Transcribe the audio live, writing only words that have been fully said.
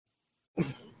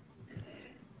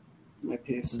my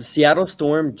piece. The Seattle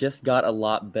Storm just got a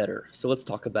lot better, so let's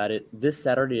talk about it. This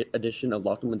Saturday edition of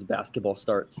Locked On Women's Basketball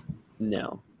starts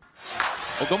now.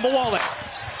 Ogunbowale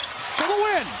for the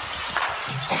win.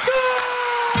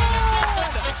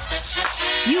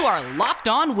 You are Locked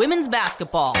On Women's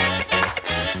Basketball,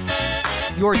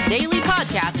 your daily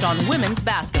podcast on women's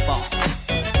basketball.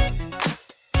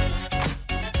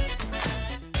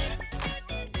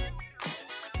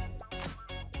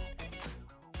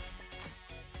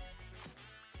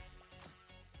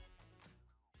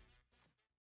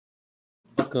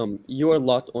 Welcome. You are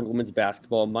Locked On Women's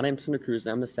Basketball. My name is Hunter Cruz,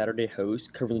 and I'm the Saturday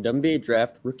host covering the WNBA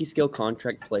draft, rookie scale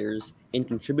contract players, and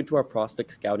contribute to our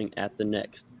prospect scouting at the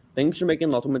Next. Thanks for making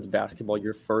Locked On Women's Basketball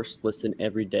your first listen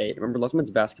every day. Remember, Locked On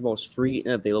Women's Basketball is free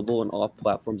and available on all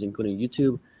platforms, including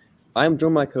YouTube. I am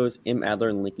joined by my co-hosts M. Adler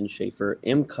and Lincoln Schaefer.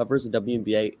 M covers the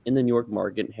WNBA in the New York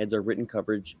market and heads our written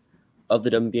coverage of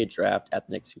the WNBA draft at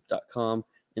thenexthoop.com.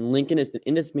 And Lincoln is an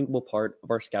indispensable part of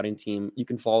our scouting team. You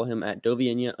can follow him at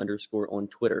Doviania_ on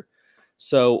Twitter.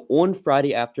 So on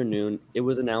Friday afternoon, it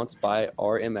was announced by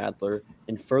R.M. Adler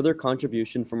in further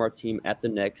contribution from our team at the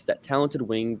Next that talented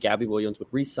wing Gabby Williams would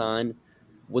re-sign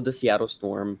with the Seattle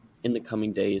Storm in the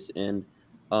coming days and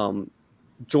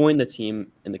join the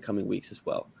team in the coming weeks as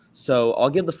well. So I'll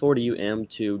give the floor to you, M,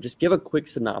 to just give a quick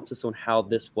synopsis on how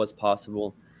this was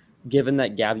possible, given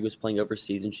that Gabby was playing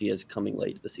overseas and she is coming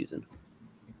late to the season.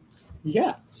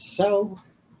 Yeah, so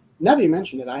now that you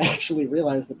mentioned it, I actually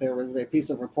realized that there was a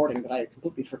piece of reporting that I had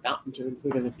completely forgotten to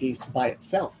include in the piece by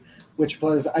itself, which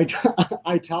was I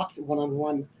talked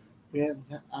one-on-one with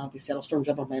the Seattle Storm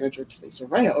general manager, Talisa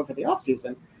Rhea, over the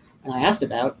offseason, and I asked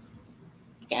about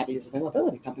Gabby's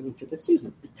availability coming into this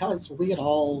season, because we had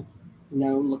all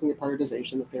known, looking at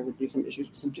prioritization, that there would be some issues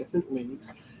with some different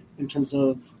leagues in terms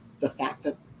of the fact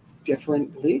that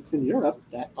different leagues in Europe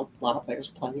that a lot of players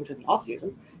are playing into the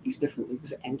offseason, these different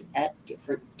leagues end at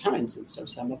different times. And so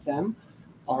some of them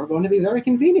are going to be very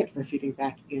convenient for feeding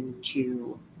back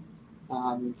into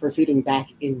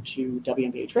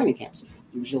WNBA training camps.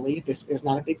 Usually this is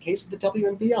not a big case with the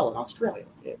WNBL in Australia.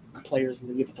 Players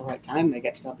leave at the right time, they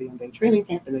get to WNBA training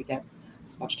camp, and they get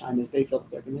as much time as they feel that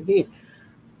they're going to need.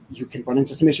 You can run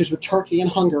into some issues with Turkey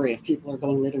and Hungary if people are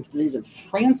going later into the season.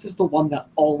 France is the one that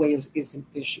always is an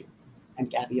issue. And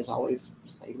Gabby has always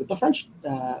played with the French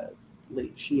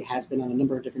league. She has been on a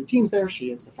number of different teams there.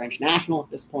 She is a French national at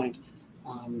this point.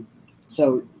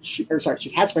 She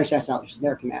has French nationality. She's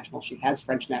American national. She has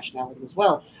French nationality as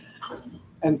well.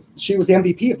 And she was the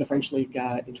MVP of the French league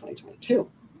in 2022.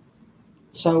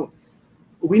 So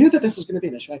we knew that this was going to be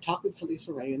an issue. I talked with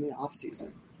Talisa Rhea in the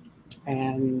offseason.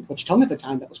 And what she told me at the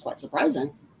time that was quite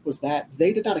surprising was that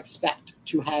they did not expect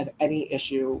to have any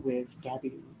issue with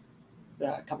Gabby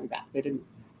coming back. They didn't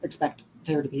expect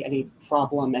there to be any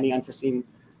problem, any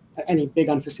big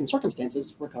unforeseen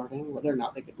circumstances regarding whether or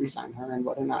not they could re-sign her and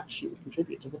whether or not she would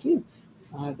contribute to the team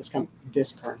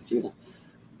this current season.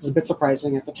 It was a bit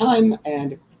surprising at the time,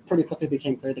 and it pretty quickly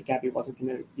became clear that Gabby wasn't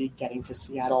going to be getting to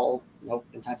Seattle,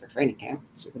 in time for training camp.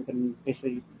 So it would have been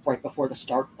basically right before the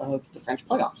start of the French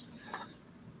playoffs.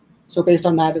 So based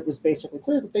on that, it was basically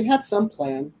clear that they had some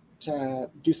plan to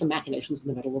do some machinations in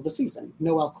the middle of the season.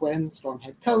 Noelle Quinn, Storm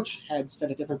head coach, had said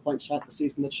at different points throughout the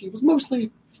season that she was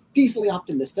mostly decently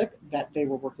optimistic that they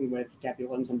were working with Gabby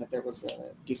Williams and that there was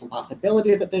a decent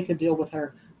possibility that they could deal with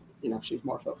her. She's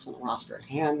more focused on the roster at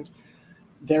hand.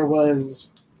 There was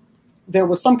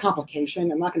some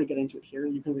complication. I'm not going to get into it here.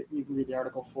 You can read the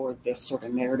article for this sort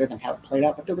of narrative and how it played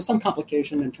out, but there was some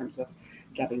complication in terms of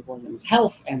Gabby Williams'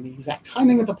 health and the exact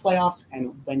timing of the playoffs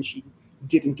and when she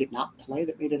did not play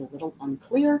that made it a little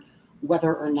unclear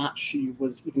whether or not she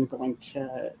was even going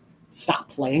to stop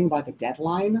playing by the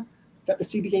deadline that the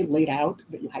CBA laid out,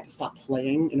 that you had to stop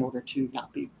playing in order to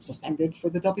not be suspended for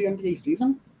the WNBA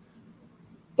season.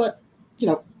 But,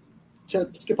 to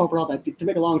skip over all that, to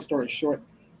make a long story short,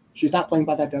 she's not playing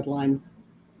by that deadline.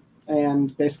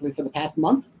 And basically for the past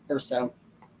month or so,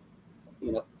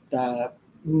 the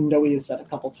Noe has said a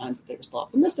couple times that they were still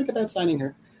optimistic about signing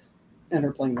her and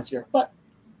her playing this year. But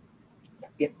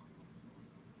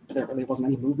there really wasn't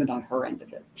any movement on her end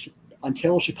of it.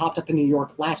 Until she popped up in New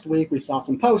York last week, we saw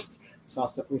some posts,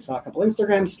 we saw a couple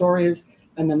Instagram stories,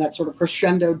 and then that sort of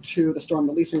crescendoed to the Storm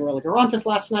releasing Aurelia Garantis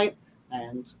last night.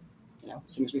 And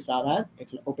as soon as we saw that,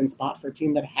 it's an open spot for a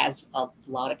team that has a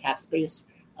lot of cap space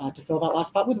to fill that last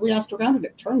spot with. We asked around, and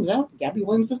it turns out Gabby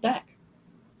Williams is back.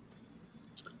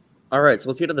 All right, so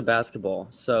let's get to the basketball.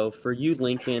 So for you,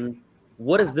 Lincoln,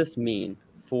 what does this mean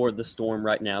for the Storm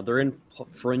right now? They're in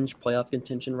fringe playoff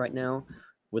contention right now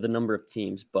with a number of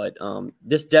teams, but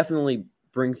this definitely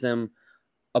brings them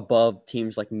above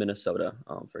teams like Minnesota,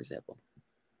 for example.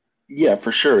 Yeah,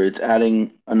 for sure. It's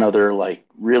adding another like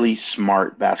really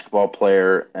smart basketball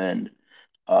player and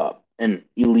an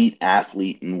elite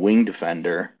athlete and wing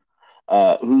defender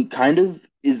who kind of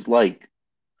is like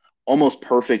almost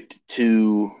perfect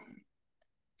to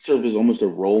serve as almost a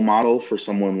role model for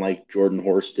someone like Jordan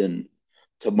Horston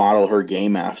to model her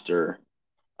game after.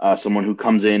 Someone who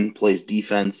comes in, plays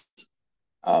defense,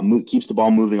 keeps the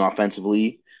ball moving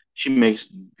offensively. She makes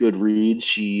good reads.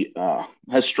 She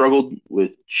has struggled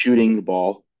with shooting the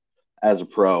ball as a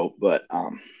pro, but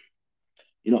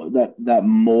that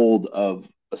mold of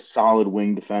a solid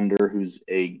wing defender who's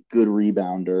a good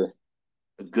rebounder,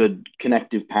 a good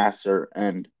connective passer,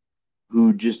 and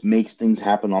who just makes things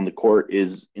happen on the court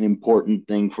is an important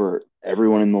thing for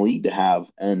everyone in the league to have.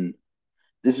 And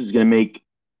this is going to make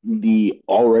the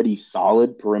already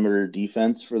solid perimeter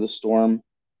defense for the Storm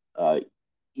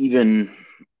even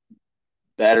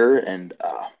better and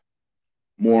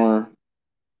more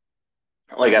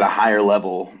like at a higher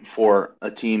level for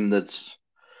a team that's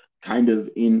kind of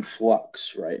in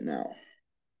flux right now.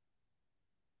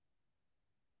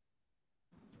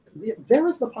 There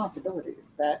is the possibility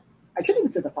that, I shouldn't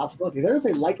even say the possibility, there is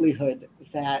a likelihood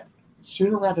that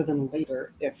sooner rather than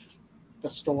later, if the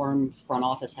Storm front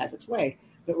office has its way,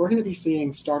 that we're going to be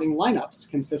seeing starting lineups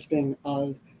consisting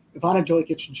of Ivana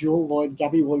Jokic, Jewel Lloyd,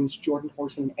 Gabby Williams, Jordan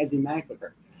Horston, and Ezzy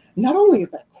Magberger. Not only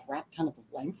is that a crap ton of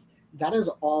length, that is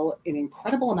all an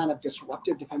incredible amount of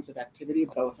disruptive defensive activity,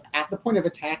 both at the point of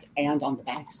attack and on the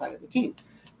backside of the team.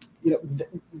 You know,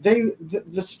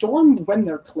 the Storm, when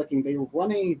they're clicking, they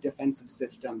run a defensive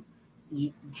system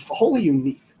wholly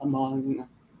unique among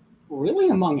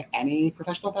any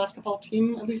professional basketball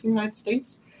team, at least in the United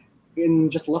States, in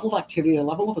just level of activity, the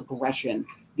level of aggression,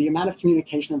 the amount of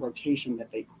communication and rotation that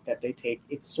they take.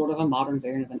 It's sort of a modern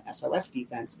variant of an SOS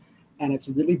defense, and it's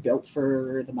really built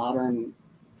for the modern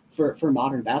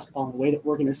basketball in a way that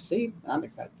we're going to see. I'm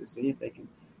excited to see if they can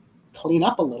clean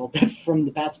up a little bit from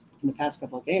the past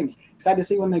couple of games. Excited to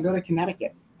see when they go to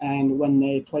Connecticut and when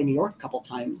they play New York a couple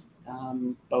times,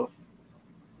 both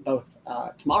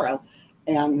tomorrow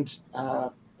and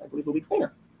I believe a week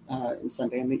later, in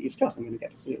Sunday in the East Coast. I'm going to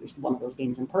get to see at least one of those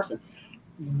games in person.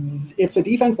 It's a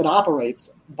defense that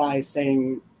operates by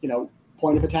saying,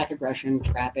 point of attack aggression,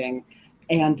 trapping,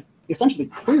 and essentially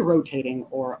pre-rotating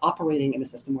or operating in a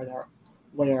system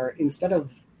where instead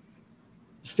of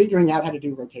figuring out how to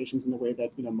do rotations in the way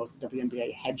that most of the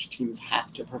WNBA hedge teams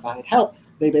have to provide help,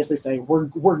 they basically say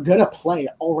we're gonna play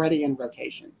already in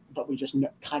rotation, but we just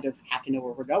kind of have to know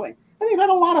where we're going. And they've had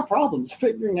a lot of problems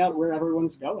figuring out where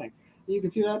everyone's going. You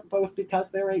can see that both because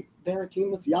they're a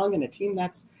team that's young and a team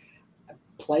that's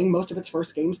playing most of its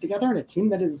first games together, and a team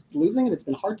that is losing, and it's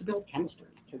been hard to build chemistry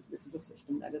because this is a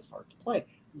system that is hard to play.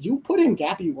 You put in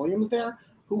Gabby Williams there,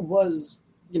 who was,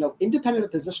 independent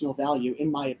of positional value,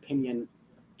 in my opinion,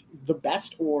 the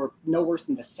best or no worse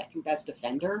than the second best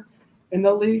defender in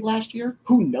the league last year,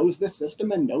 who knows this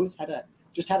system and knows how to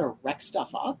wreck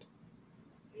stuff up.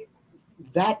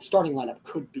 That starting lineup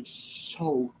could be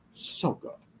so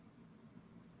good.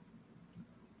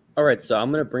 All right, so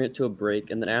I'm going to bring it to a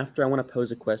break, and then after I want to pose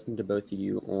a question to both of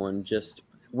you on just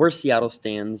where Seattle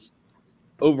stands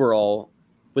overall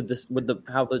with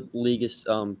how the league is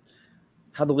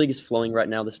flowing right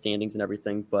now, the standings and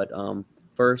everything. But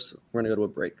first, we're going to go to a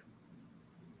break.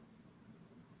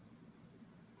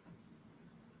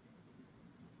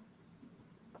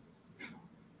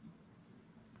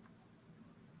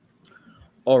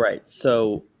 All right,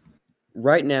 so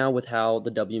right now with how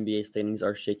the WNBA standings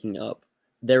are shaking up,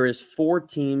 there is four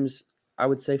teams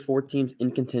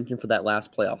in contention for that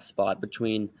last playoff spot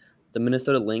between the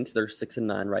Minnesota Lynx. They're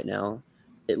 6-9 right now.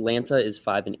 Atlanta is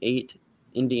 5-8.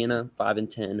 Indiana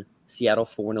 5-10. Seattle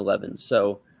 4-11.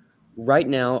 So right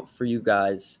now for you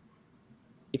guys,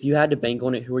 if you had to bank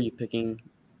on it, who are you picking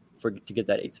to get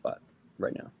that 8th spot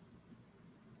right now?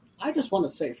 I just want to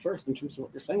say first, in terms of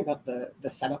what you're saying about the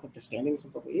setup of the standings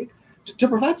of the league, to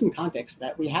provide some context for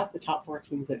that, we have the top four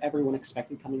teams that everyone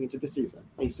expected coming into the season.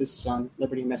 Aces, Sun,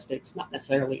 Liberty, Mystics, not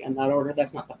necessarily in that order.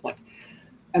 That's not the point.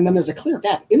 And then there's a clear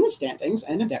gap in the standings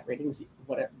and in net ratings,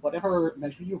 whatever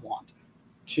measure you want,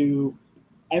 to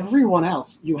everyone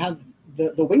else. You have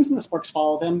the Wings and the Sparks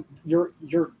follow them. Your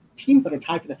teams that are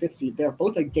tied for the 5th seed, they're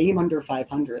both a game under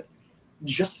 500.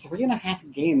 Just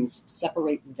 3.5 games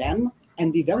separate them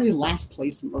and the very last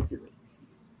place Mercury.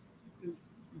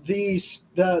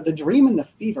 The Dream and the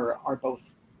Fever are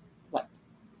both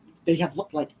they have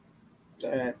looked like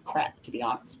crap, to be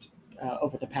honest,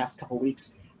 over the past couple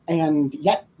weeks, and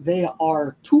yet they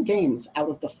are 2 games out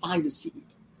of the 5 seed.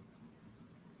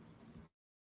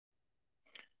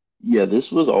 Yeah,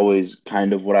 this was always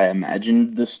kind of what I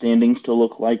imagined the standings to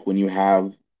look like when you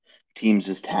have teams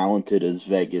as talented as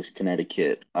Vegas,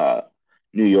 Connecticut,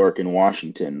 New York, and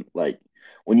Washington. Like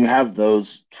when you have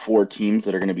those four teams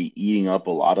that are going to be eating up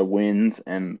a lot of wins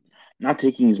and not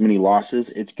taking as many losses,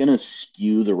 it's going to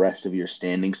skew the rest of your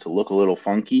standings to look a little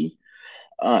funky.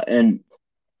 And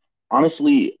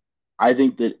honestly, I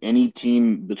think that any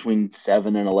team between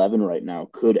 7 and 11 right now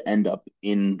could end up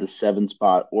in the 7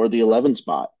 spot or the 11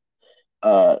 spot.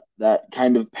 That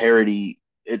kind of parity,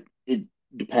 it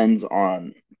depends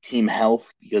on team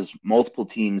health because multiple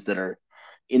teams that are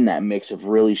in that mix have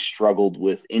really struggled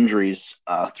with injuries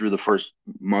through the first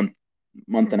month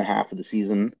and a half of the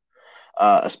season.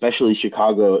 Especially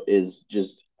Chicago is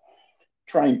just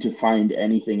trying to find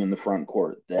anything in the front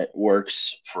court that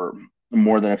works for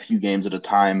more than a few games at a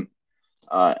time.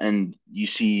 And you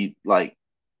see like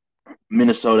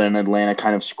Minnesota and Atlanta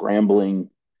kind of scrambling,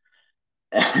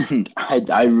 and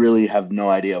I really have no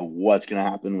idea what's going to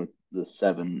happen with the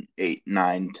 7, 8,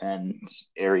 9, 10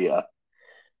 area.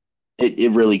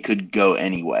 It really could go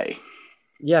any way.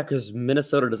 Yeah, because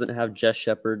Minnesota doesn't have Jess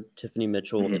Shepard, Tiffany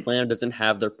Mitchell. Mhm. Atlanta doesn't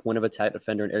have their point of attack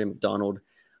defender in Aaron McDonald.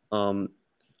 Um,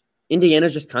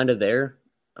 Indiana's just kind of there.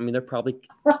 I mean, they're probably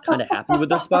kind of happy with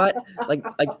their spot. Like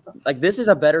this is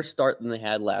a better start than they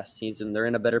had last season. They're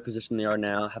in a better position than they are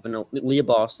now, having Leah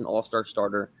Boston, all-star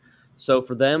starter. So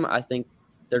for them, I think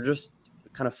they're just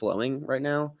kind of flowing right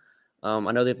now. I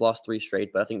know they've lost 3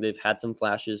 straight, but I think they've had some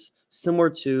flashes similar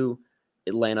to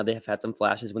Atlanta. They have had some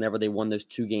flashes whenever they won those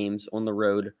 2 games on the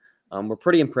road. Were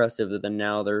pretty impressive. That then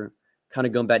now they're kind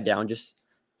of going back down. Just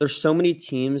there's so many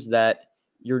teams that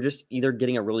you're just either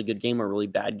getting a really good game or a really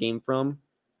bad game from.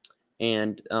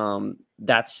 And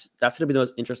that's going to be the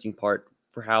most interesting part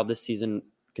for how this season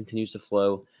continues to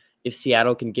flow. If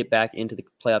Seattle can get back into the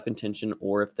playoff contention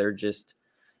or if they're just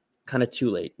kind of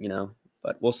too late,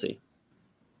 but we'll see.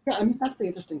 Yeah, I mean, that's the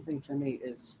interesting thing for me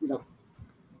is,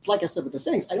 like I said with the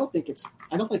standings, I don't think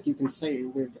you can say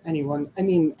with anyone. I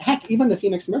mean, heck, even the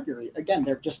Phoenix Mercury, again,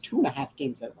 they're just 2.5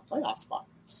 games out of a playoff spot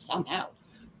somehow.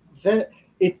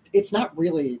 It's not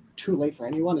really too late for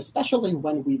anyone, especially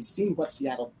when we've seen what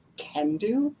Seattle can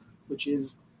do, which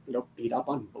is beat up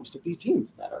on most of these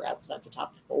teams that are outside the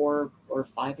top 4 or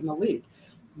 5 in the league.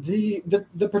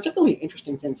 The particularly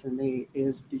interesting thing for me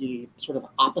is the sort of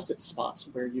opposite spots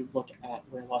where you look at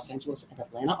where Los Angeles and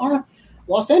Atlanta are.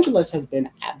 Los Angeles has been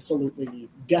absolutely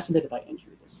decimated by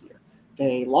injury this year.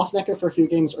 They lost Necker for a few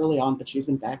games early on, but she's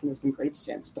been back and has been great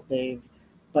since.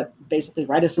 But basically,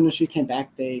 right as soon as she came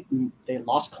back, they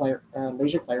lost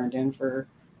Leisure Clarendon for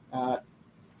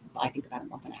I think about a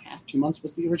month and a half. 2 months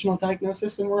was the original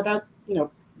diagnosis, and we're about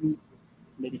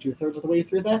maybe 2/3 of the way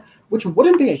through that, which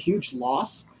wouldn't be a huge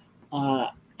loss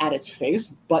at its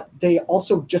face, but they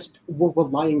also just were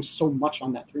relying so much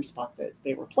on that 3 spot that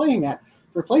they were playing at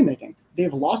for playmaking.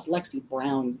 They've lost Lexi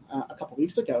Brown a couple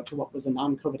weeks ago to what was a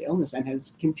non-COVID illness and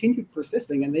has continued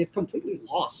persisting, and they've completely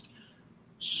lost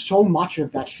so much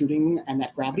of that shooting and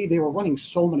that gravity. They were running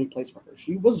so many plays for her.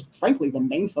 She was frankly the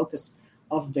main focus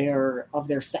of their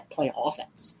set play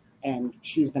offense, and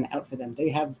she's been out for them. They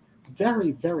have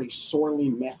very, very sorely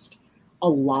missed a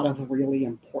lot of really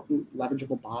important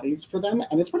leverageable bodies for them,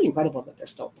 and it's pretty incredible that they're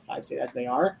still at the 5 seed as they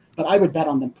are, but I would bet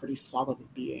on them pretty solidly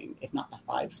being, if not the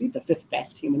 5 seed, the 5th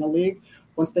best team in the league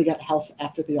once they get health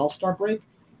after the All-Star break.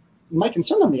 My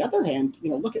concern, on the other hand,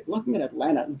 looking at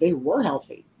Atlanta, they were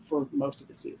healthy for most of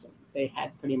the season. They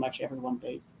had pretty much everyone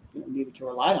they needed to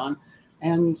rely on,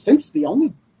 and since the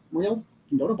only real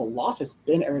notable loss has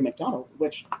been Aaron McDonald,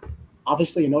 which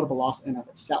obviously a notable loss in and of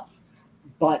itself,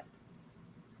 but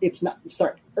it's not.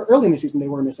 Early in the season they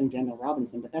were missing Daniel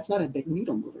Robinson, but that's not a big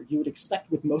needle mover. You would expect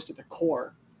with most of the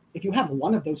core, if you have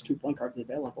one of those 2 point guards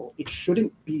available, it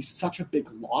shouldn't be such a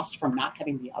big loss from not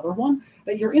having the other one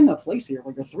that you're in the place here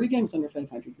where you're 3 games under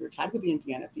 500. You're tied with the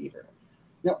Indiana Fever.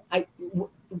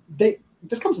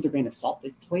 This comes with a grain of salt.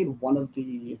 They've played one of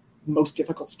the most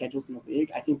difficult schedules in the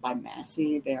league. I think by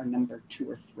Massey, they are number 2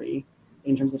 or 3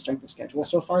 in terms of strength of schedule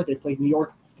so far. They played New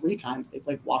York 3 times. They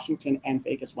played Washington and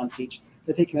Vegas once each.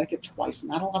 They played Connecticut twice.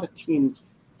 Not a lot of teams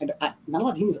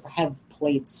have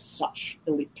played such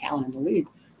elite talent in the league.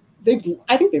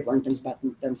 I think they've learned things about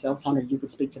themselves. Hunter, you could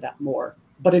speak to that more.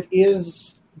 But I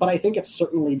think it's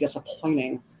certainly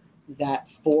disappointing that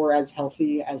for as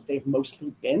healthy as they've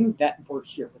mostly been, that we're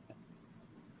here with them.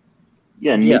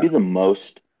 Yeah, and maybe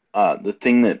the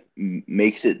thing that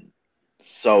makes it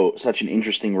such an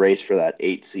interesting race for that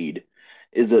 8 seed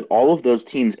is that all of those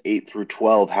teams 8 through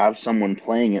 12 have someone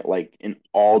playing at like an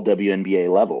all WNBA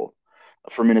level.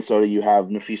 For Minnesota, you have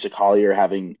Nafisa Collier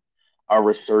having a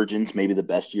resurgence, maybe the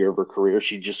best year of her career.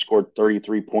 She just scored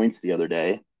 33 points the other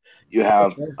day. You For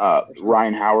have sure. For sure.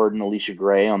 Ryan Howard and Alicia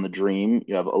Gray on the Dream.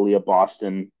 You have Aaliyah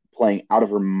Boston playing out of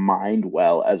her mind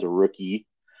well as a rookie.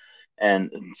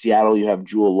 And in Seattle, you have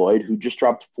Jewel Lloyd, who just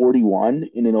dropped 41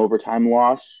 in an overtime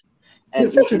loss. And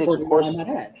in Phoenix, of course,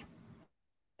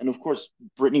 and of course,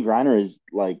 Brittany Griner is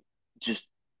like just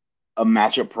a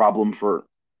matchup problem for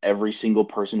every single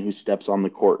person who steps on the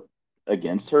court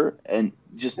against her. And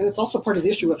it's also part of the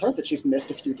issue with her that she's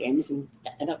missed a few games and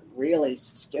that really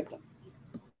skid them.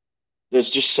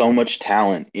 There's just so much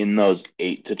talent in those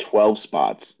 8 to 12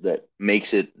 spots that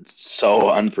makes it so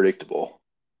unpredictable.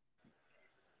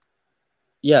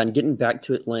 Yeah, and getting back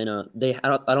to Atlanta,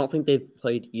 I don't think they've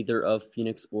played either of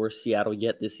Phoenix or Seattle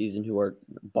yet this season, who are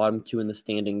bottom 2 in the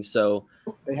standings. So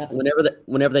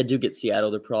whenever they do get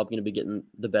Seattle, they're probably going to be getting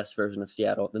the best version of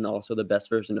Seattle, and also the best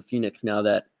version of Phoenix now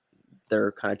that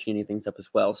they're kind of changing things up as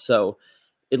well. So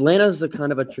Atlanta's a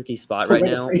kind of a tricky spot right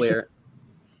now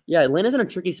Atlanta's in a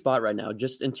tricky spot right now,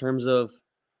 just in terms of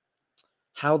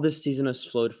how this season has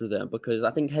flowed for them, because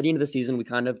I think heading into the season, we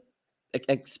kind of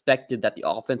expected that the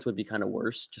offense would be kind of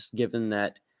worse, just given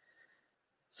that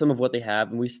some of what they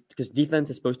have, and because defense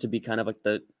is supposed to be kind of like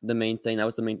the main thing. That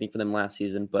was the main thing for them last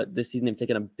season, but this season they've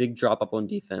taken a big drop up on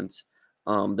defense.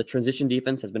 The transition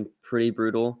defense has been pretty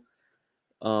brutal.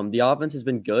 The offense has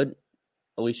been good.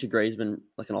 Alicia Gray's been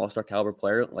like an all-star caliber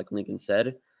player, like Lincoln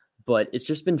said, but it's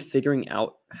just been figuring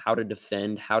out how to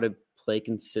defend, how to play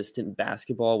consistent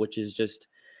basketball, which is just,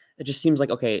 it just seems like,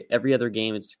 okay, every other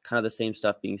game, it's kind of the same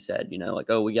stuff being said, like,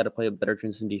 oh, we got to play a better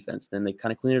transition defense. Then they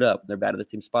kind of clean it up. They're bad at the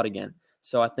same spot again.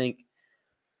 So I think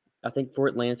for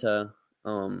Atlanta,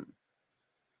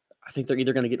 I think they're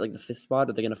either going to get like the 5th spot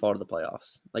or they're going to fall to the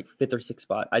playoffs, like 5th or 6th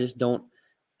spot. I just don't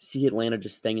see Atlanta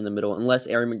just staying in the middle unless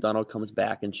Erin McDonald comes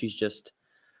back and she's just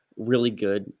really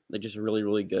good, like just really,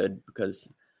 really good, because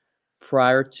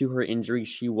prior to her injury,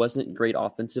 she wasn't great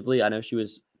offensively. I know she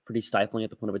was pretty stifling at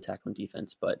the point of attack on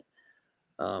defense, but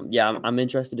I'm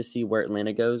interested to see where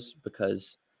Atlanta goes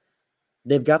because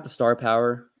they've got the star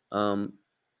power,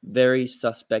 very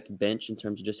suspect bench in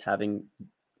terms of just having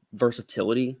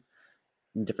versatility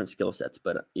and different skill sets.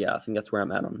 But I think that's where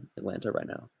I'm at on Atlanta right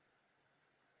now.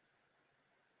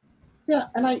 Yeah,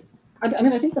 and I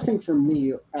mean, I think the thing for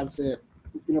me as it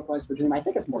applies to the Dream, I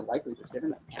think it's more likely just given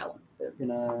that talent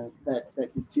that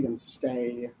you'd see them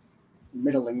stay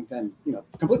middling than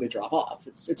completely drop off.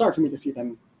 It's hard for me to see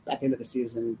them at the end of the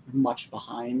season much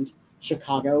behind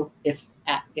Chicago if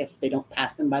they don't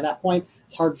pass them by that point.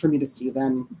 It's hard for me to see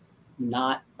them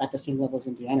not at the same level as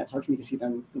Indiana. It's hard for me to see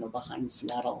them behind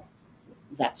Seattle,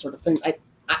 that sort of thing.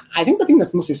 I think the thing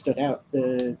that's mostly stood out,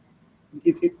 you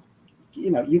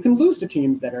can lose to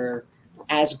teams that are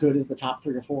as good as the top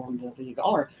 3 or 4 in the league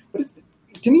are, but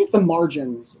to me it's the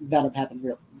margins that have happened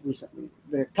recently.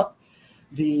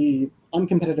 The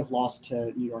uncompetitive loss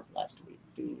to New York last week,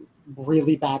 the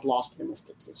really bad loss to the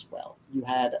Mystics as well. You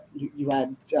had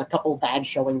a couple bad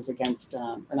showings against,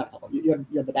 or not a couple. You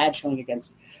had the bad showing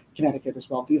against Connecticut as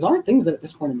well. These aren't things that at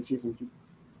this point in the season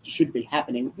should be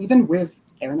happening. Even with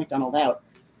Erin McDonald out,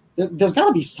 there's got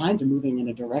to be signs of moving in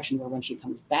a direction where when she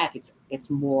comes back, it's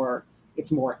more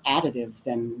additive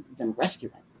than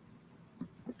rescuing.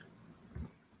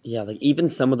 Yeah, like even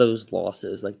some of those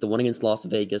losses, like the one against Las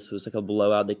Vegas was like a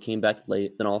blowout. They came back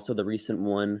late. Then also the recent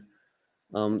one,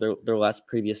 their last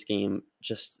previous game,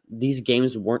 just these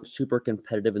games weren't super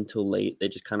competitive until late. They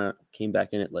just kind of came back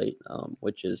in it late,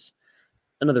 which is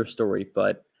another story.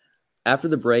 But after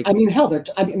the break,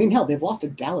 they've lost to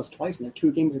Dallas twice, and their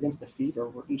 2 games against the Fever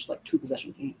were each like 2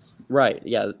 possession games. Right?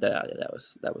 Yeah, that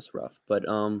was rough. But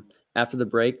after the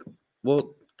break,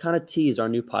 we'll kind of tease our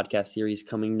new podcast series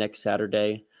coming next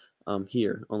Saturday.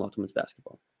 Here on Locked Women's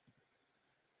Basketball.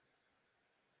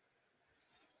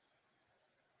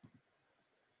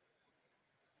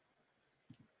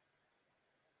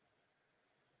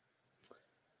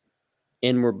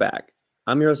 And we're back.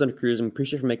 I'm your host, Santa Cruz, and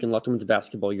appreciate you for making Locked Women's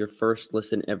Basketball your first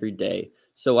listen every day.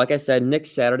 So like I said,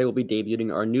 next Saturday we'll be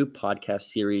debuting our new podcast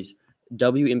series,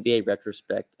 WNBA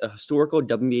Retrospect, a historical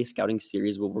WNBA scouting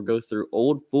series where we'll go through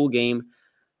old full game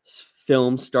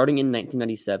films starting in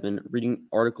 1997, reading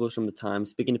articles from the time,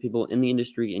 speaking to people in the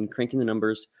industry, and cranking the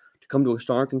numbers to come to a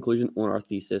stronger conclusion on our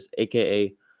thesis,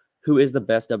 aka who is the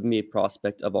best WNBA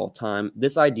prospect of all time.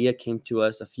 This idea came to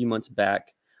us a few months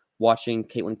back, watching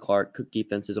Caitlin Clark cook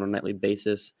defenses on a nightly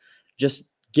basis, just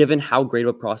given how great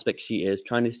of a prospect she is,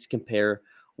 trying to compare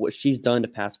what she's done to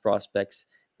past prospects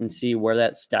and see where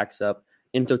that stacks up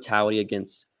in totality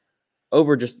against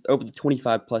over the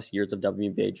 25 plus years of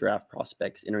WNBA draft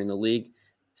prospects entering the league.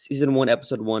 Season 1,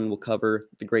 Episode 1 will cover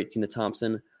the great Tina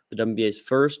Thompson, the WNBA's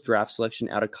first draft selection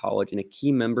out of college and a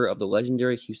key member of the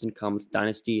legendary Houston Comets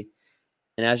dynasty.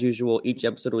 And as usual, each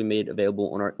episode will be made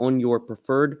available on your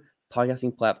preferred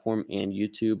podcasting platform and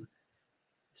YouTube.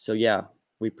 So yeah,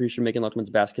 we appreciate making Locked On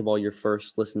Women's Basketball your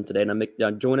first listen today.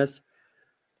 And join us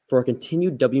for our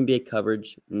continued WNBA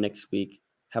coverage next week.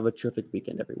 Have a terrific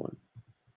weekend, everyone.